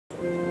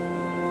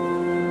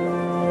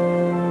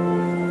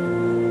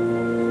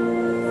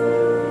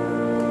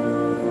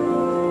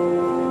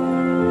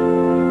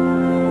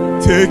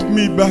Take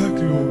me back,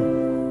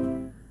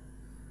 Lord.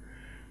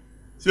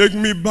 Take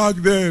me back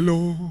there,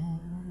 Lord,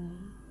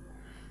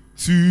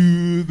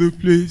 to the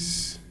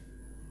place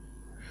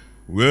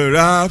where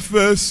I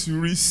first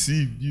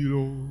received you,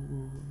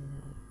 Lord.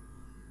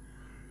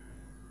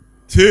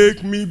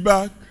 Take me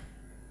back.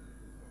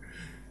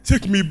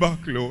 Take me back,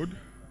 Lord.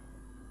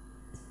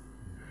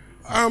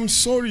 I'm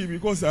sorry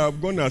because I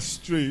have gone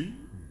astray.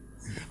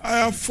 I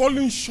have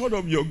fallen short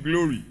of your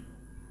glory.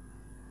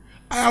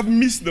 I have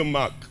missed the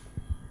mark.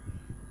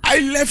 I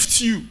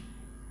left you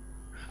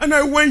and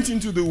I went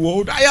into the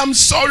world. I am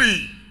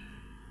sorry.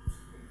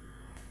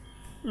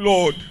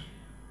 Lord,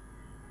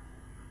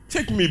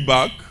 take me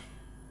back.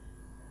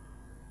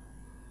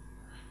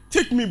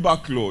 Take me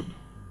back, Lord.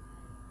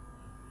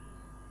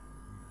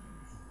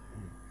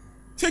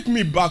 Take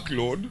me back,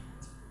 Lord.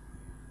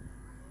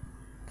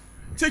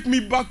 Take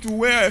me back to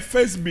where I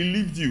first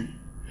believed you,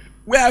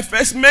 where I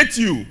first met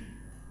you.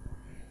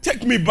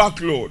 Take me back,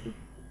 Lord.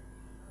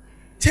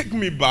 Take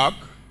me back.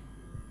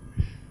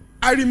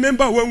 I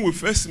remember when we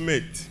first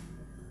met.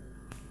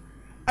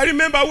 I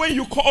remember when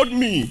you called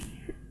me,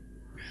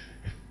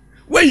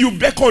 when you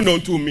beckoned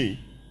unto me,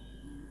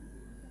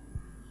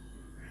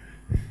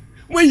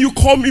 when you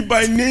called me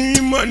by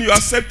name and you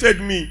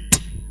accepted me,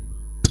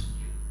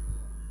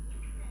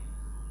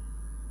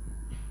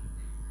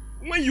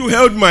 when you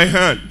held my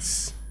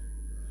hands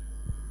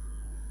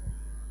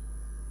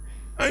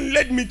and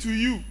led me to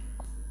you.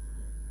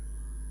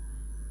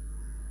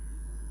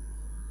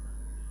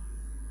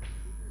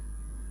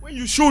 When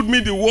you showed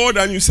me the world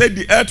and you said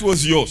the earth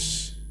was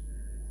yours.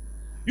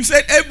 You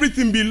said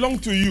everything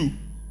belonged to you.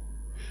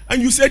 And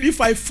you said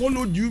if I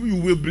followed you, you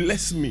will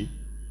bless me.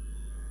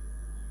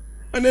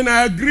 And then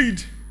I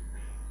agreed.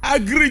 I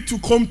agreed to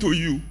come to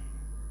you.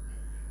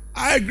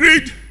 I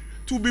agreed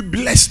to be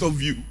blessed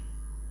of you.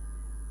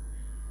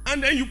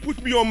 And then you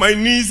put me on my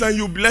knees and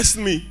you blessed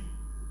me.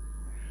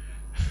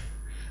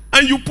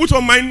 And you put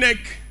on my neck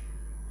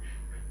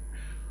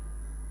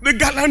the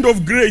garland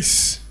of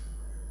grace.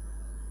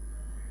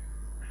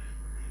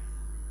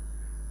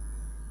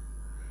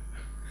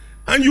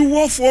 And you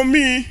wore for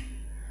me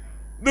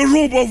the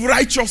robe of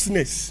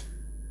righteousness.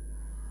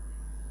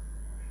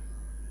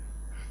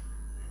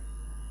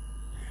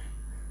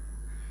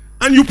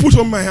 And you put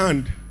on my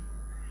hand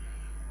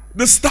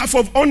the staff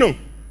of honor.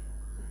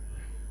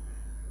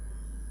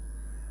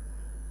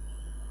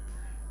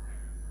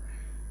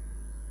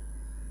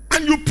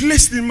 And you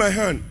placed in my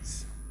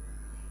hands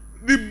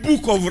the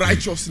book of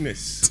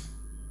righteousness.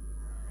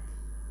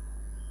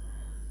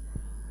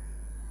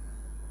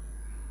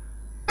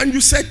 And you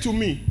said to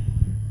me,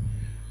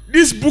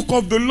 this book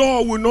of the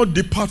law will not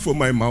depart from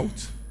my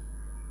mouth.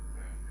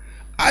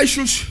 I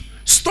should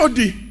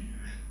study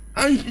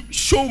and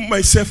show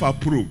myself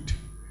approved.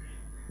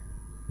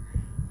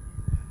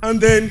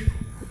 And then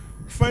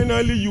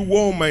finally you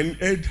wore on my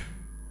head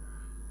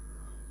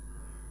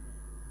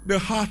the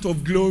heart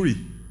of glory.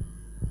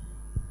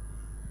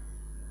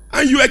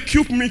 And you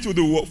equipped me to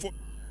the work.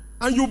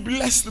 And you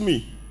blessed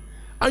me.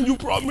 And you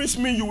promised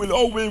me you will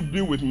always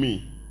be with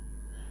me.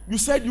 You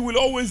said you will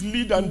always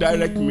lead and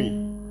direct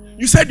me.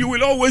 You said you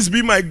will always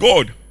be my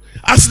God.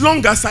 As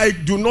long as I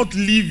do not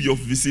leave your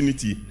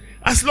vicinity.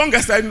 As long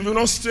as I do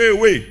not stray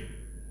away.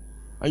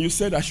 And you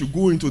said I should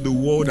go into the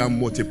world and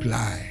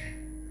multiply.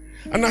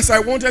 And as I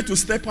wanted to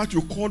step out,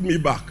 you called me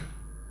back.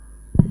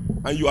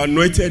 And you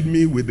anointed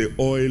me with the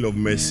oil of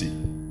mercy.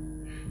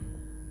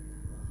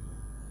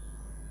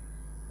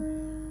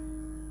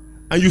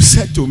 And you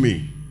said to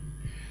me,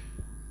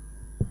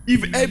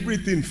 if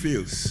everything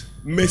fails,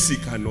 mercy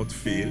cannot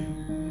fail.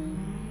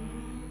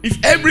 If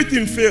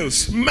everything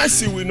fails,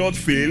 mercy will not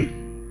fail.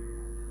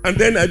 And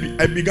then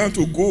I began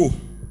to go.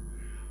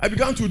 I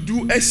began to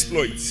do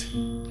exploits.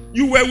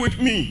 You were with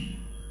me.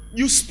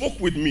 You spoke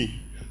with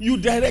me. You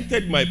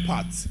directed my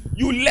path.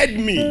 You led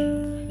me.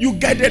 You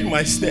guided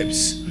my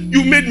steps.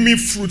 You made me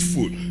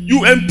fruitful.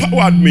 You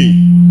empowered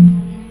me.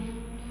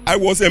 I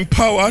was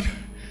empowered.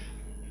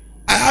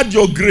 I had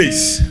your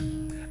grace.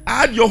 I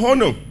had your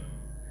honor.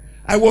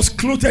 I was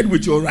clothed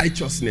with your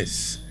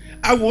righteousness.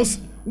 I was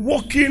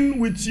walking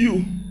with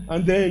you.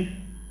 And then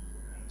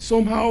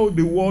somehow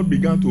the world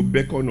began to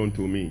beckon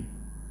unto me.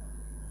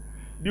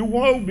 The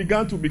world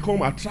began to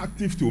become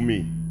attractive to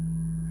me.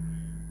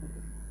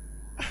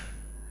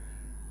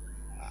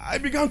 I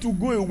began to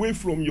go away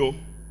from your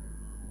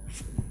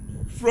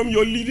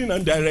leading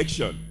and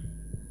direction.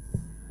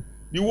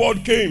 The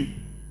world came.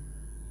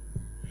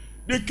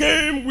 They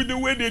came with the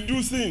way they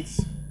do things.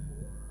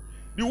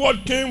 The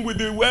world came with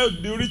the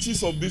wealth, the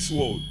riches of this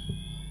world.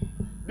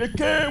 They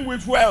came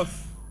with wealth.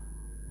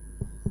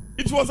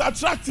 It was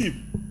attractive.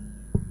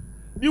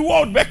 The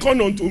world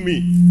beckoned unto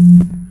me.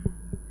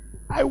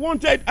 I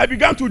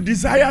began to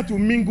desire to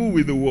mingle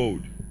with the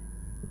world.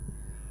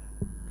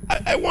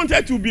 I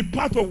wanted to be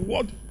part of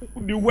what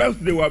the wealth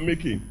they were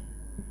making.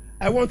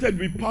 I wanted to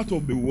be part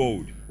of the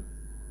world.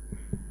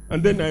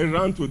 And then I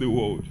ran to the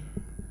world.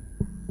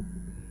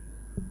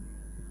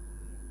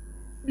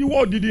 The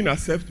world didn't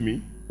accept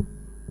me.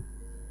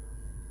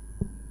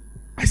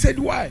 I said,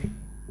 why?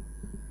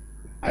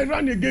 I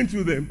ran again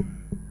to them.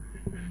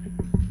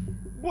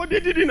 But they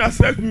didn't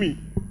accept me.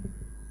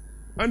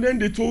 And then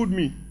they told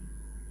me,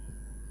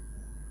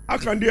 how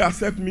can they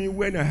accept me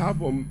when I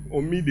have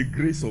on me the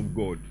grace of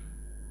God?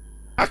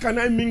 How can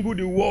I mingle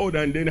the world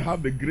and then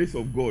have the grace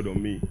of God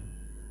on me?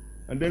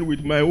 And then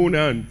with my own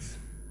hands.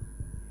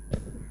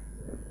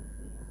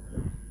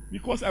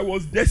 Because I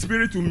was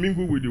desperate to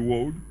mingle with the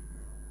world,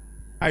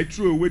 I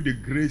threw away the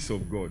grace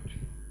of God.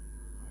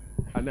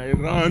 And I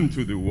ran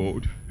to the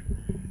world.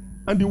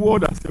 And the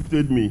world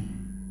accepted me.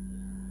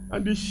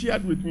 And they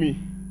shared with me.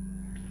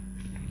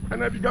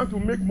 And I began to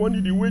make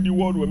money the way the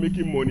world were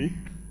making money.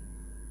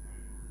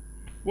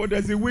 But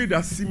there's a way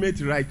that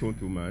seemeth right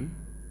unto man.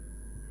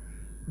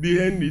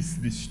 The end is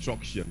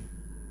destruction.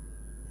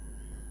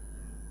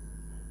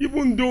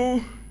 Even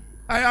though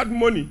I had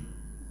money,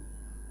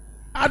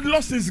 I had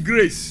lost his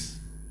grace.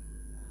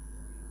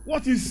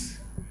 What is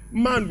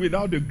man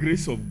without the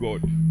grace of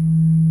God?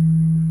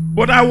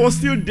 But I was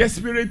still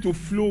desperate to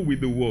flow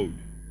with the world.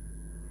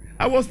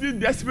 I was still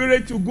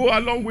desperate to go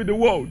along with the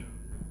world.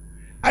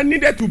 I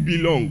needed to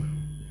belong.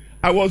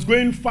 I was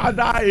going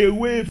farther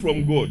away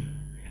from God.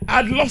 I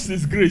had lost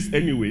his grace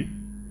anyway.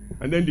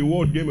 And then the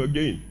world came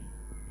again.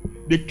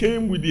 They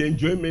came with the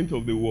enjoyment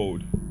of the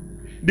world.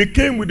 They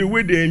came with the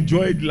way they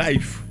enjoyed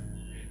life.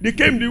 They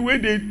came the way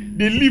they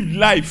lived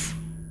life.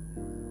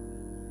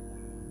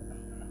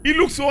 It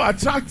looks so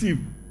attractive.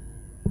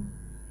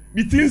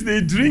 The things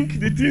they drink,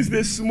 the things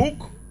they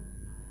smoke,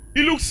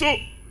 it looks so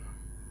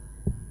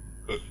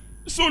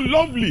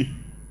lovely.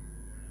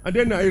 And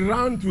then I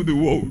ran to the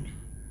world.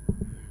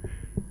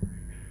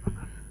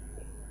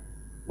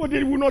 But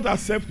they would not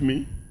accept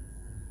me.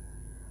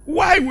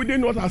 Why would they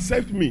not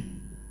accept me?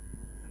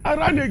 I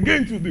ran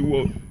again to the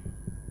world.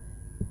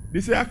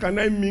 They say, how can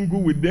I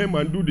mingle with them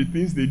and do the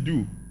things they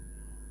do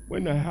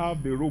when I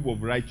have the robe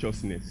of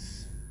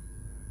righteousness?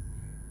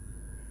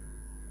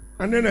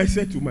 And then I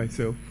said to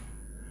myself,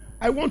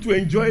 I want to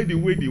enjoy the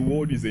way the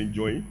world is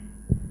enjoying.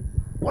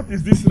 What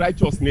is this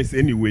righteousness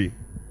anyway?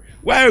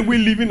 Why are we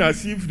living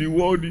as if the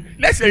world...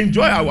 Let's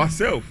enjoy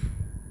ourselves.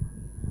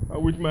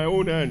 And with my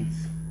own hands,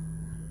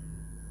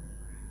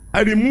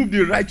 I removed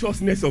the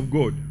righteousness of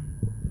God.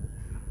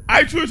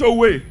 I threw it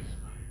away.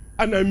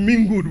 And I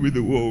mingled with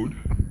the world.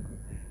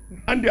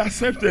 And they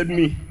accepted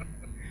me.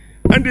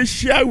 And they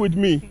shared with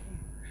me.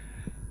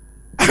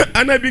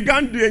 And I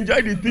began to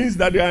enjoy the things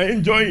that they are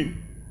enjoying.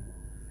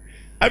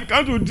 I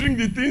began to drink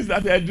the things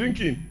that they are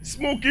drinking.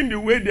 Smoking the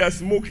way they are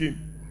smoking.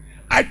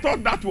 I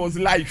thought that was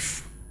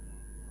life.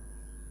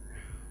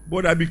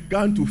 But I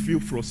began to feel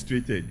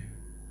frustrated.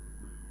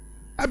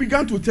 I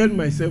began to tell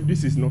myself,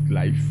 this is not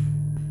life.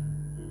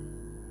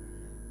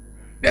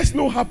 There's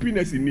no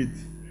happiness in it.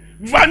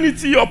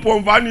 Vanity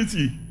upon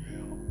vanity.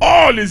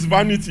 All is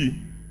vanity.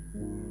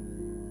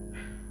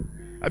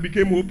 I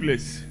became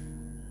hopeless.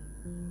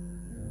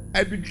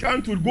 I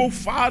began to go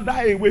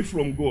farther away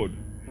from God.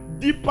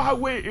 Deeper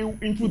way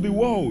into the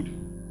world.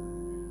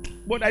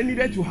 But I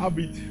needed to have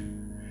it.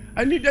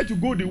 I needed to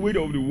go the way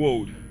of the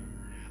world.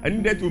 I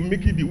needed to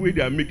make it the way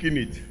they are making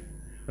it.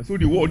 And so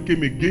the world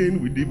came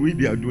again with the way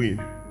they are doing.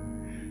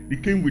 They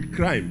came with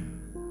crime.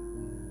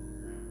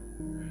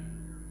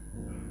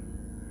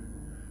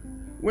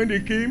 When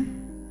they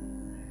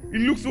came, it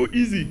looked so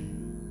easy.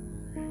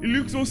 It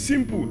looked so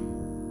simple.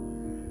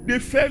 They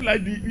felt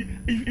like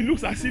it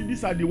looks as if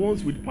these are the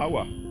ones with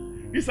power.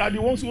 These are the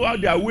ones who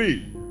have their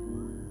way.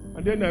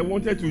 And then I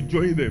wanted to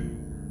join them.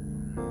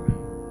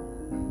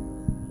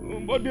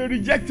 But they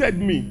rejected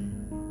me.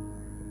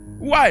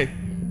 Why?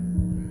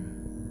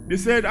 They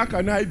said, how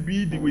can I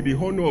be with the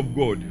honor of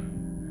God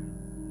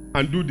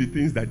and do the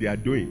things that they are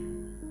doing?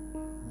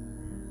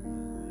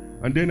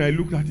 And then I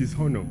looked at his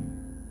honor.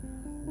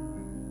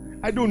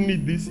 I don't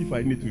need this if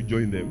I need to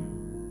join them.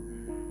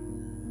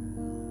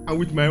 And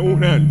with my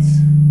own hands,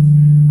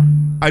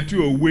 I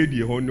threw away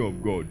the honor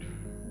of God.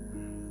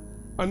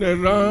 And I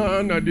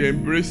ran and they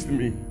embraced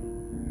me.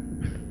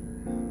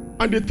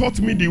 And they taught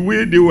me the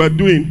way they were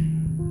doing.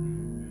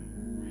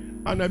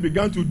 And I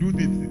began to do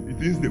the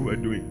things they were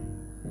doing.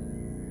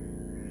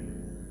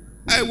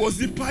 I was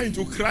deeper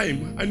into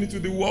crime and into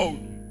the world.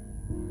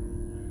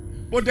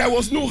 But there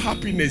was no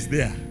happiness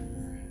there.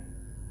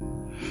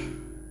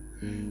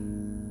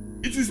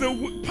 It is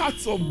the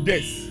path of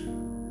death,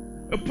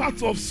 a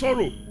path of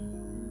sorrow.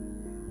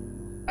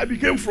 I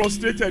became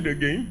frustrated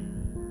again.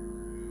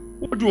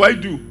 What do I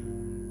do?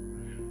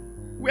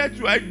 Where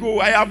do I go?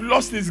 I have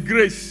lost his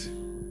grace.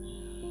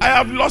 I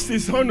have lost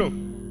his honor.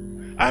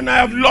 And I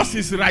have lost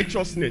his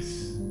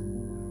righteousness.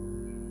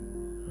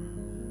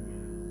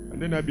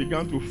 And then I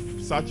began to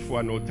search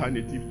for an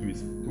alternative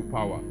to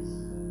power.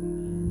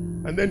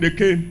 And then they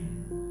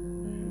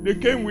came. They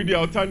came with their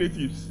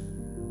alternatives.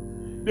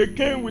 They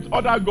came with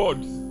other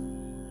gods.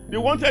 They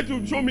wanted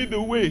to show me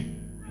the way.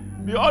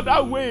 The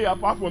other way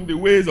apart from the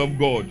ways of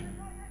God.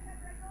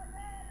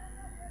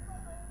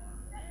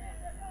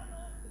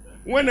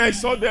 When I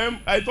saw them,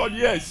 I thought,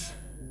 yes,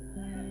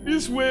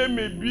 this way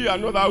may be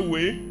another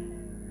way.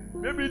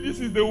 Maybe this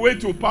is the way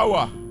to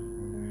power.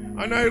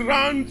 And I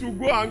ran to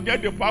go and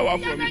get the power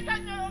from it.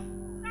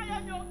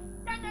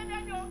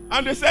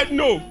 And they said,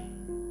 no.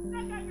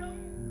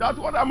 That's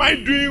what am I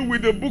doing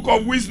with the book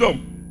of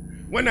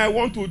wisdom when I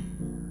want to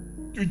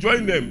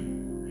join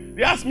them?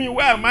 They asked me,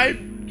 where am I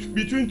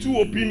between two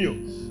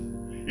opinions?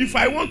 If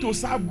I want to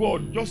serve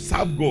God, just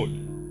serve God.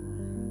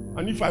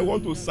 And if I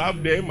want to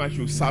serve them, I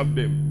should serve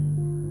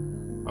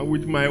them. And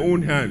with my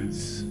own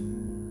hands,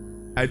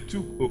 I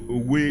took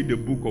away the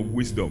book of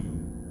wisdom.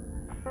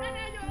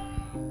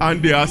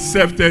 And they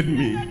accepted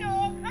me.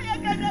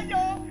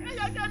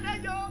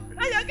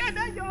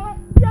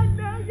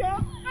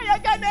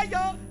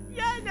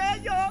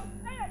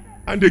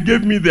 And they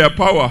gave me their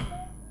power.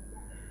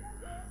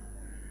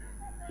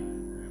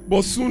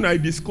 But soon I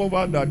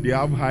discovered that they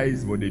have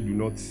eyes but they do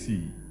not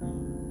see.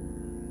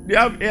 They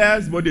have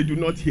ears but they do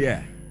not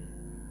hear.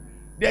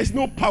 There's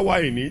no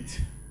power in it.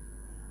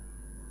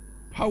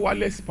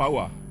 Powerless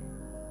power.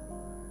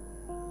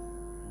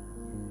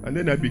 And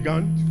then I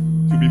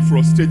began to be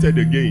frustrated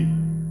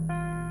again.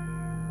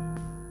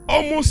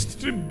 Almost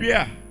stripped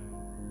bare.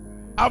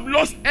 I've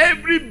lost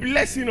every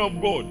blessing of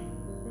God.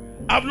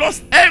 I've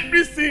lost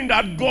everything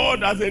that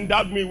God has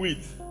endowed me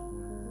with.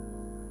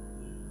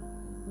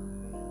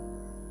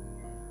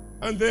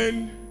 And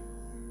then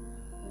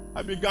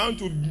I began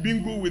to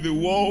mingle with the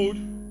world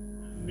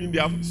in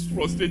their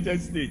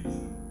frustrated state.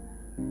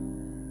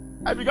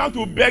 I began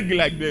to beg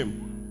like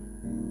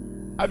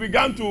them. I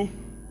became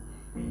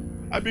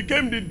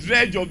the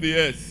dredge of the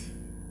earth.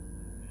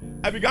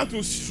 I began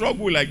to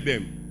struggle like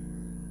them.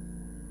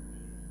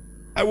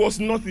 I was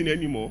nothing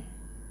anymore.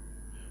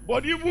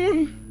 But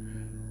even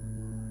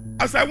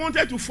as I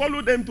wanted to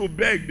follow them to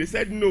beg, they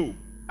said, no,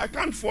 I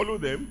can't follow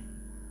them.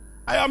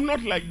 I am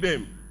not like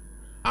them.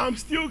 I'm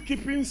still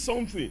keeping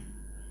something.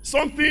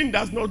 Something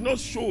that does not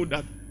show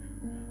that.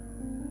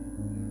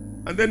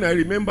 And then I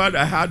remembered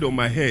I had on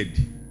my head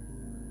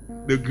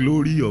the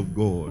glory of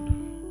God.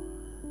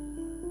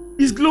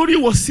 His glory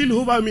was still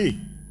over me.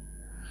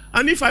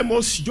 And if I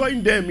must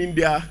join them in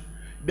their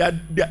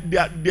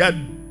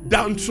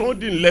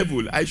downtrodden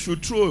level, I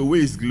should throw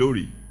away his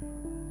glory.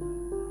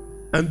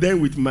 And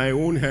then with my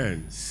own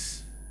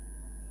hands,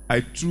 I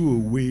threw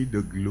away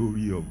the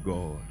glory of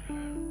God.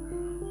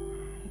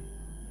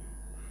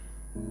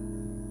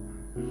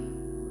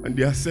 And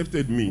they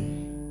accepted me.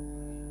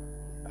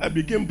 I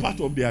became part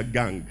of their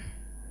gang.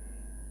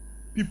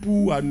 People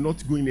who are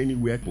not going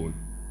anywhere.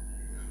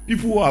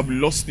 People who have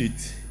lost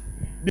it.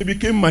 They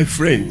became my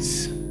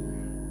friends.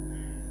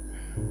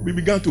 We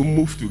began to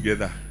move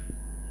together.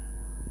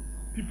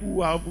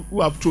 People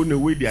who have thrown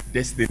away their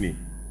destiny.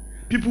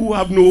 People who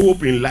have no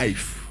hope in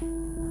life.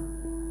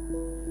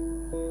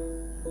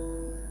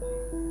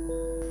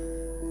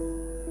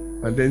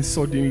 And then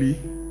suddenly,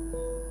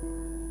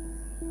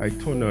 I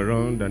turned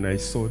around and I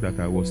saw that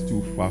I was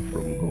too far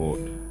from God.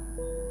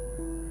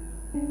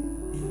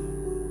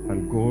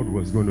 And God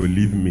was going to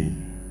leave me.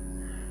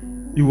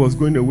 He was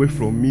going away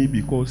from me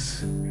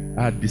because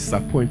I had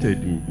disappointed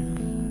him.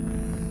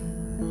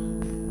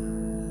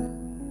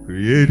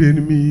 Create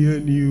in me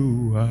a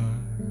new heart,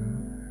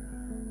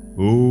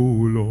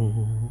 oh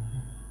Lord,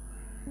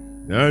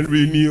 and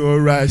renew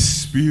a right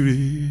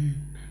spirit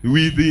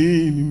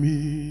within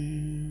me.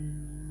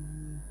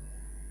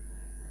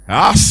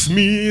 Ask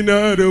me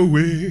not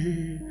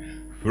away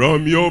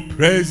from your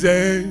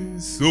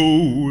presence, oh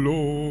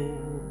Lord.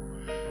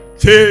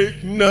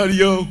 Take not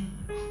your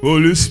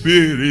Holy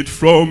Spirit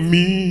from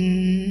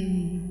me.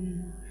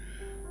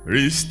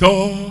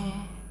 Restore.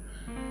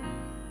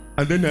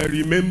 And then I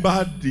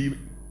remembered the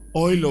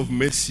oil of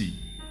mercy.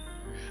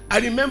 I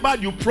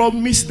remembered you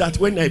promised that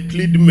when I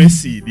plead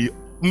mercy, the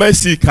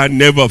mercy can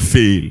never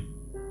fail.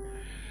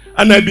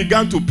 And I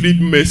began to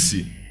plead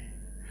mercy.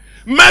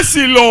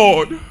 Mercy,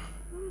 Lord.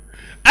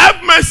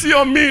 Have mercy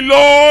on me,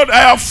 Lord.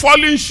 I have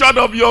fallen short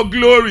of your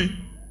glory.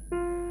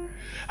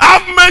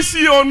 Have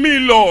mercy on me,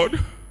 Lord.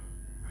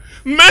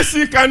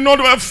 Mercy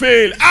cannot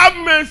fail. Have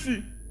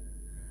mercy.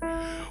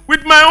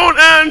 With my own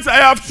hands, I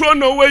have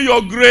thrown away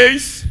your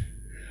grace.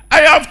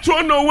 I have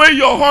thrown away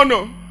your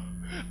honor.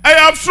 I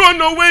have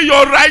thrown away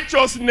your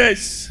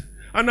righteousness.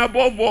 And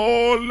above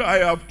all, I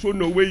have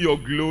thrown away your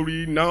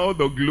glory. Now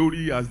the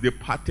glory has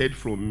departed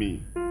from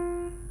me.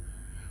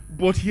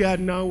 But here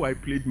now I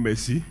plead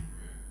mercy.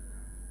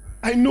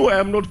 I know I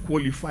am not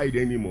qualified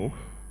anymore.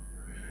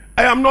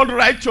 I am not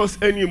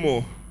righteous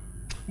anymore.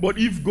 But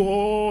if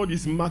God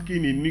is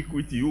marking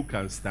iniquity, who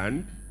can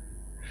stand?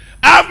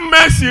 Have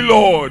mercy,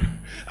 Lord.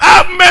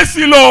 Have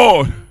mercy,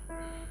 Lord.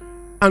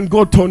 And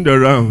God turned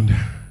around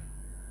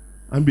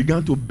and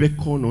began to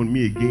beckon on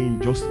me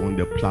again just on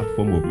the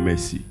platform of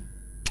mercy.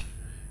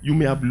 You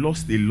may have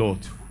lost a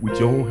lot with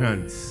your own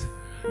hands.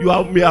 You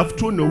may have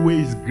thrown away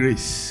his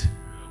grace.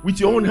 With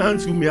your own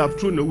hands, you may have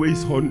thrown away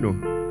his honor.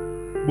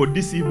 But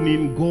this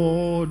evening,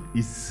 God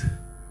is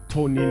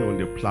turning on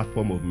the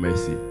platform of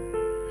mercy.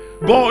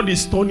 God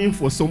is turning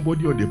for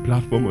somebody on the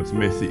platform of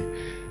mercy.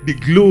 The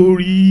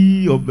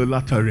glory of the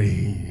latter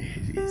rain.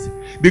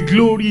 The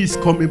glory is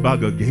coming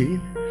back again.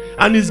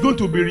 And He's going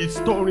to be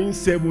restoring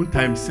 7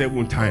 times,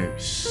 7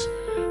 times.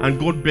 And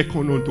God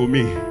beckoned unto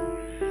me.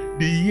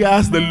 The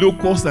years the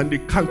locusts and the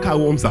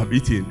cankerworms have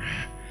eaten,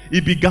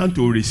 He began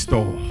to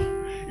restore.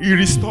 He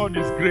restored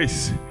His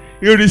grace.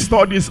 He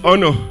restored His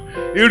honor.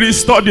 He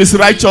restored His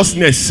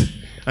righteousness.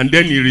 And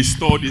then He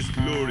restored His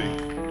glory.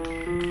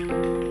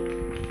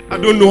 I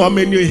don't know how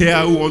many here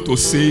who want to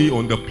say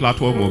on the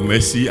platform of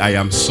mercy, I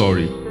am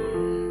sorry.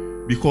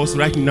 Because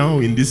right now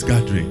in this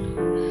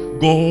gathering,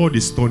 God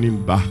is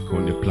turning back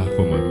on the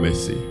platform of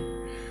mercy.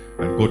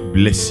 And God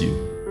bless you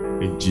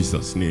in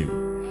Jesus'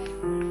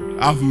 name.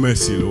 Have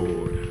mercy,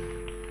 Lord.